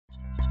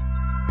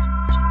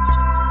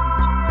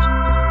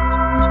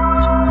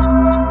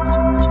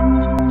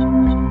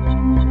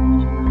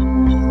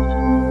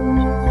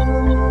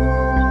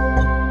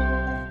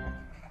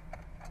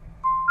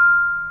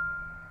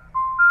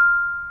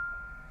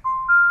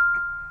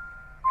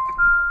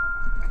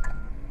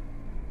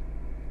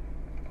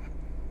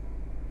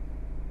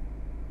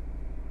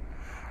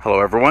Hello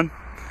everyone.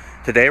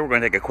 Today we're going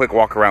to take a quick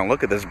walk around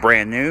look at this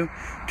brand new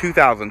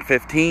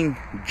 2015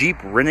 Jeep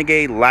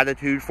Renegade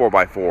Latitude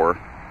 4x4.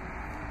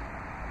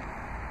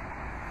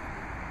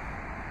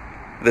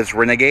 This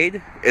Renegade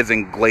is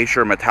in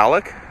Glacier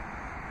metallic,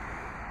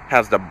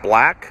 has the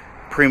black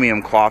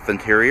premium cloth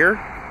interior.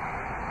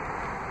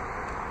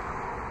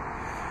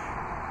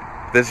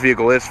 This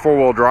vehicle is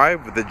four-wheel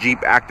drive with the Jeep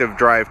Active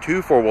Drive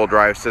 2 four-wheel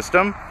drive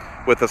system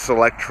with a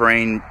select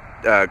terrain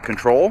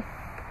control.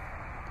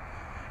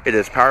 It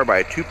is powered by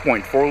a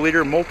 2.4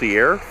 liter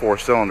MultiAir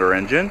 4-cylinder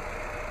engine.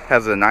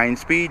 Has a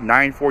 9-speed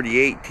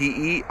 948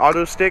 TE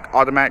AutoStick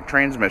automatic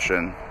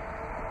transmission.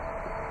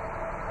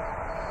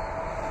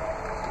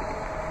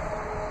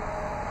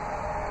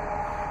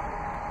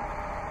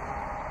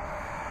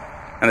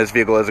 And this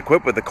vehicle is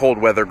equipped with the Cold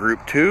Weather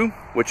Group 2,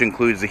 which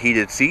includes the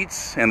heated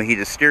seats and the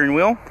heated steering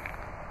wheel.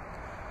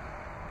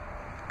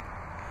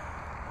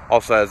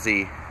 Also has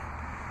the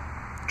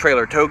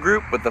trailer tow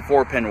group with the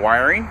 4-pin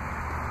wiring.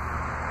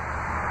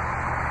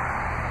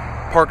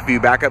 Park view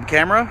backup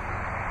camera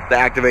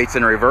that activates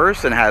in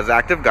reverse and has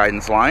active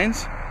guidance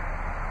lines.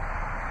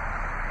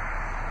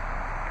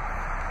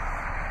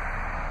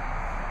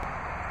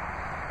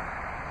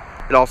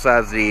 It also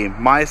has the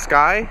My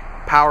Sky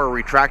power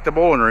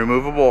retractable and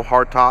removable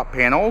hardtop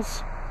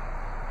panels.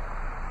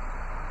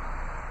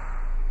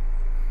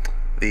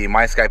 The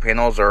My Sky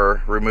panels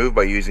are removed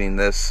by using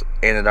this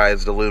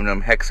anodized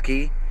aluminum hex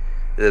key.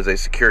 It is a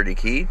security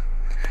key,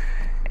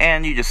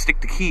 and you just stick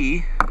the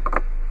key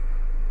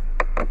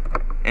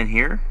in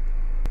here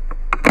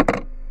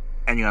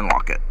and you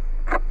unlock it.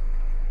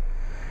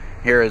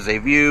 Here is a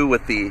view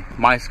with the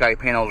My Sky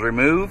panels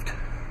removed.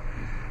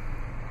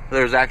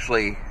 There's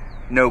actually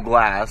no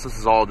glass. This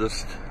is all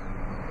just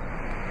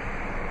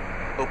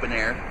open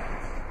air.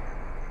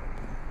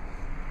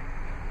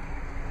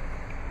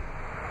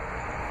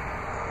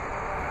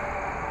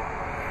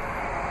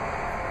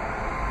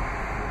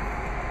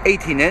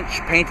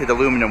 "18-inch painted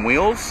aluminum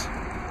wheels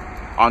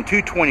on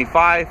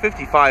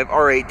 225/55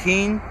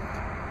 R18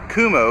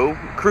 Kumo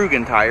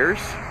Krugen tires.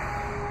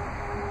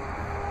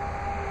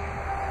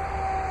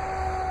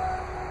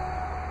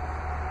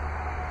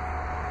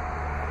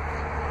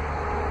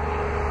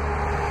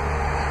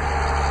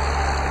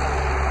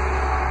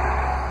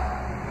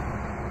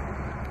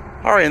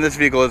 Alright, and this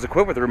vehicle is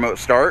equipped with a remote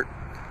start.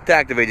 To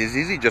activate is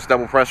easy, just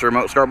double press the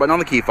remote start button on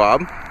the key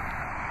fob.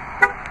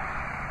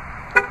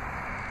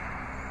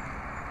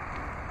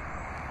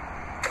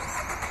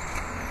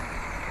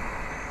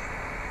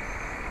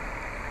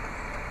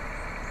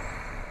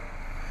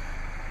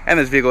 And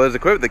this vehicle is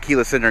equipped with the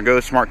keyless enter go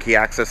smart key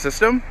access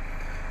system.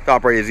 To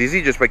operate is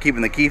easy just by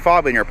keeping the key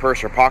fob in your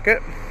purse or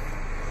pocket.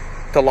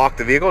 To lock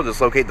the vehicle, just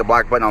locate the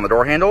black button on the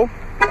door handle.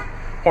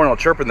 Horn will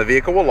chirp and the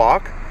vehicle will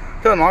lock.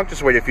 To unlock,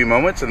 just wait a few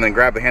moments and then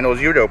grab the handle as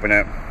you would open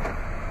it.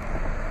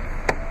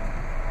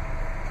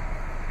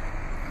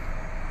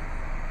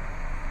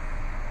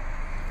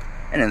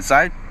 And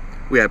inside,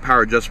 we have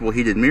power adjustable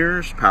heated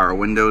mirrors, power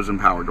windows, and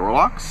power door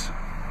locks.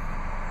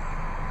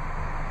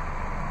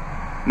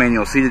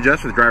 Manual seat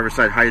adjust with driver's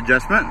side height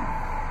adjustment.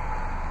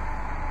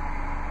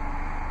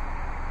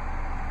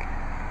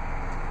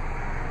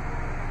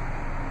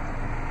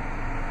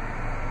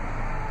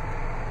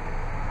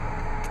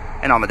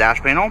 And on the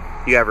dash panel,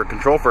 you have your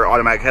control for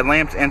automatic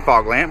headlamps and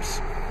fog lamps,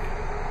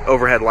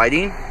 overhead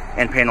lighting,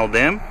 and panel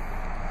dim.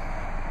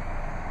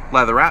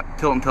 Leather wrap,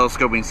 tilt and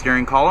telescoping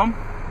steering column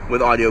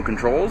with audio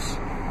controls.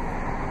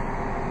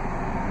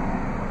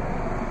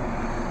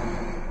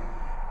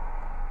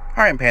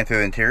 Alright, and pan through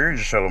the interior,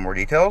 just show a little more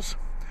details.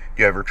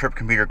 You have your trip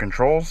computer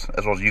controls,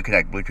 as well as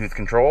Uconnect Bluetooth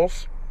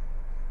controls,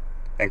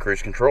 and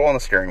cruise control on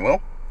the steering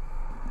wheel.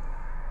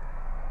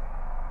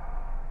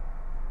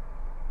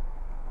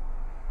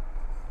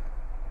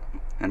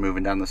 And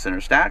moving down the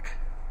center stack,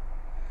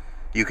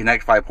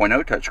 Uconnect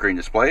 5.0 touchscreen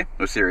display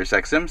with Sirius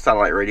XM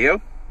satellite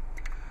radio.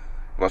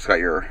 You've also got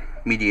your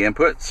media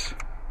inputs,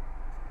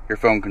 your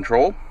phone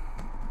control,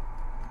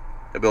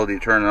 ability to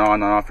turn it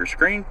on and off your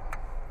screen,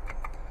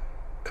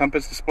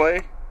 compass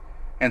display,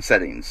 and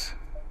settings.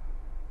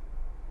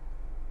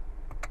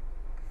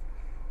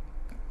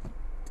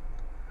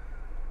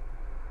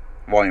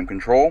 Volume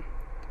control.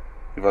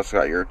 You've also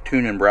got your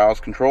tune and browse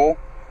control,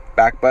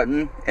 back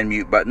button, and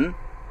mute button.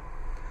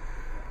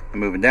 And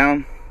moving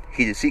down,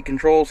 heated seat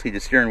controls,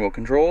 heated steering wheel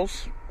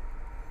controls,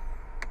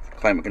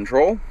 climate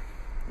control. You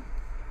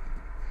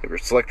have your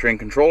select terrain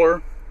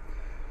controller,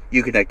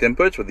 Uconnect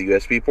inputs with the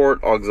USB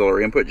port,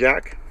 auxiliary input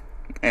jack,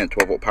 and a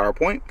 12-volt power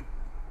point.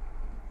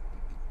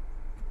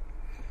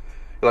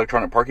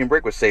 Electronic parking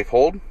brake with safe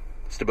hold,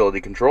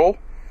 stability control,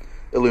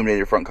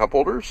 illuminated front cup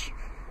holders,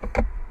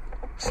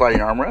 sliding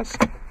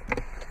armrest,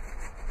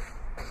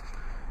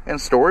 and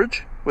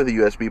storage with a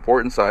USB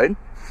port inside.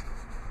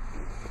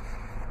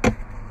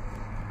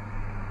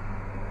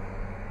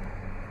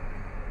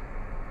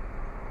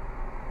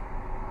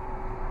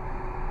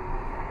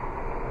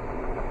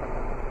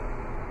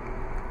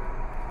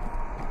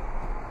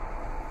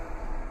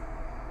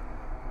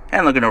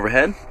 And looking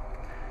overhead,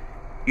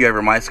 You have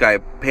your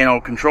MySky panel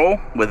control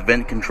with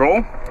vent control.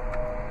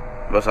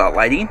 You also got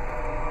lighting.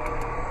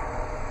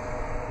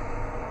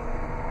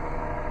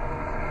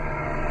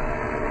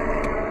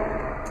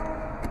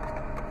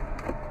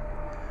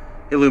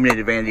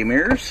 Illuminated vanity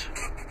mirrors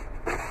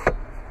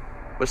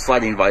with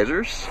sliding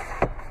visors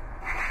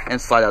and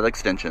slide out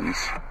extensions.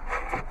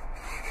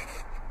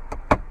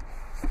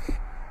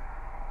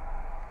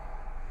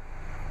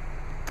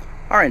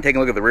 Alright, taking a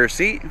look at the rear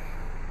seat.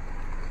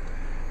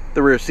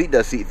 The rear seat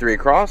does seat 3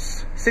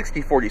 across,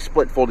 60/40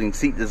 split folding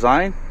seat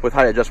design with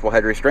height adjustable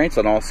head restraints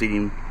on all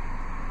seating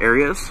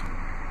areas.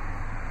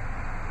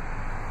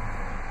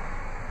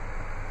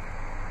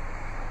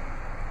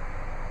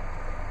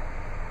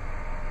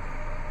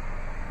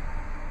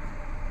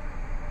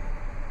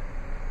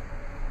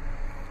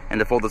 And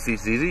to fold the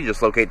seats easy,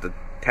 just locate the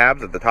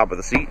tabs at the top of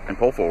the seat and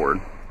pull forward.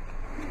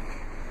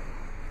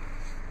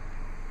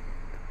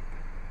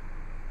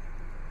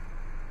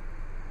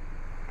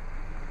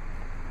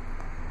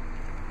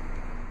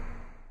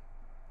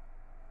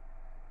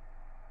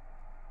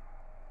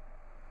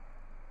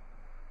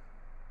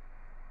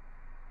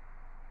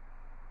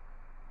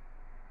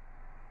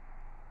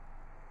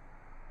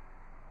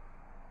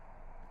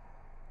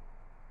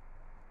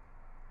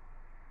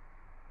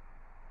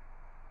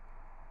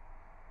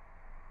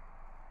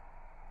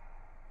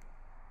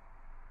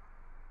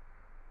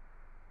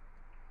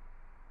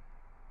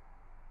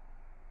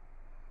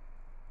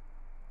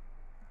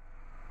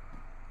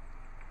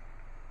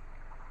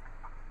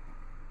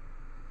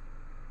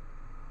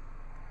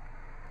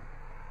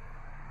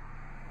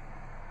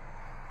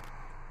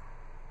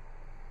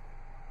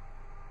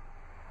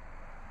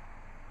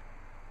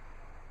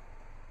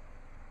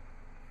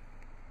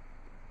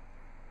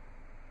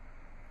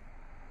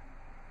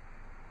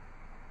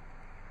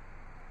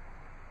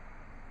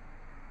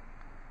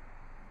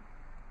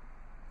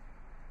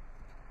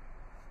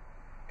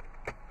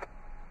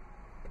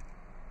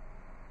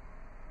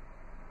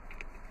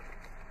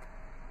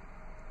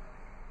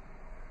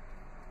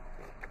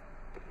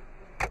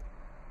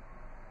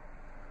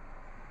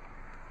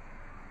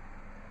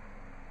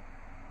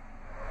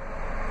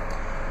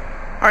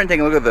 Alright,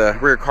 taking a look at the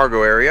rear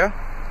cargo area.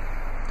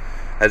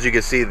 As you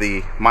can see,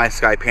 the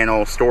MySky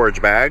panel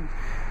storage bag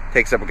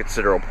takes up a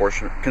considerable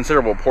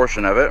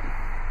portion of it.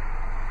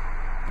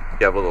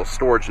 You have a little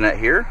storage net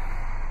here.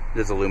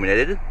 It is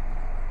illuminated.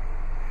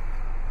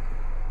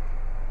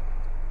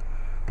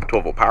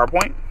 12-volt power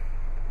point.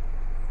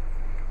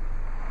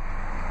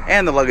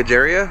 And the luggage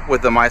area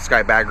with the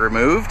MySky bag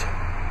removed.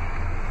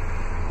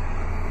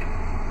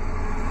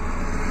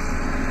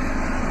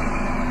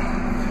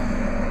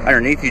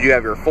 Underneath, you do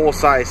have your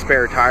full-size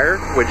spare tire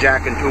with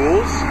jack and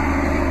tools.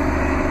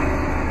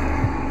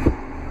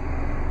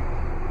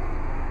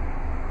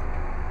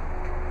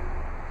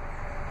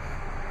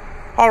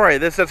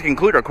 Alright, this does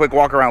conclude our quick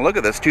walk-around look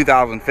at this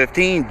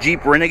 2015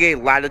 Jeep Renegade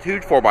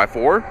Latitude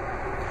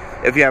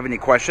 4x4. If you have any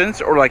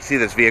questions or would like to see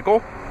this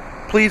vehicle,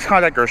 please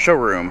contact our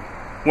showroom.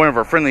 One of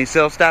our friendly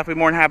sales staff will be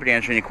more than happy to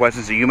answer any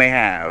questions that you may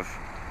have.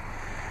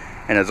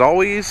 And as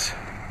always,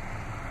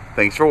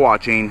 thanks for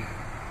watching.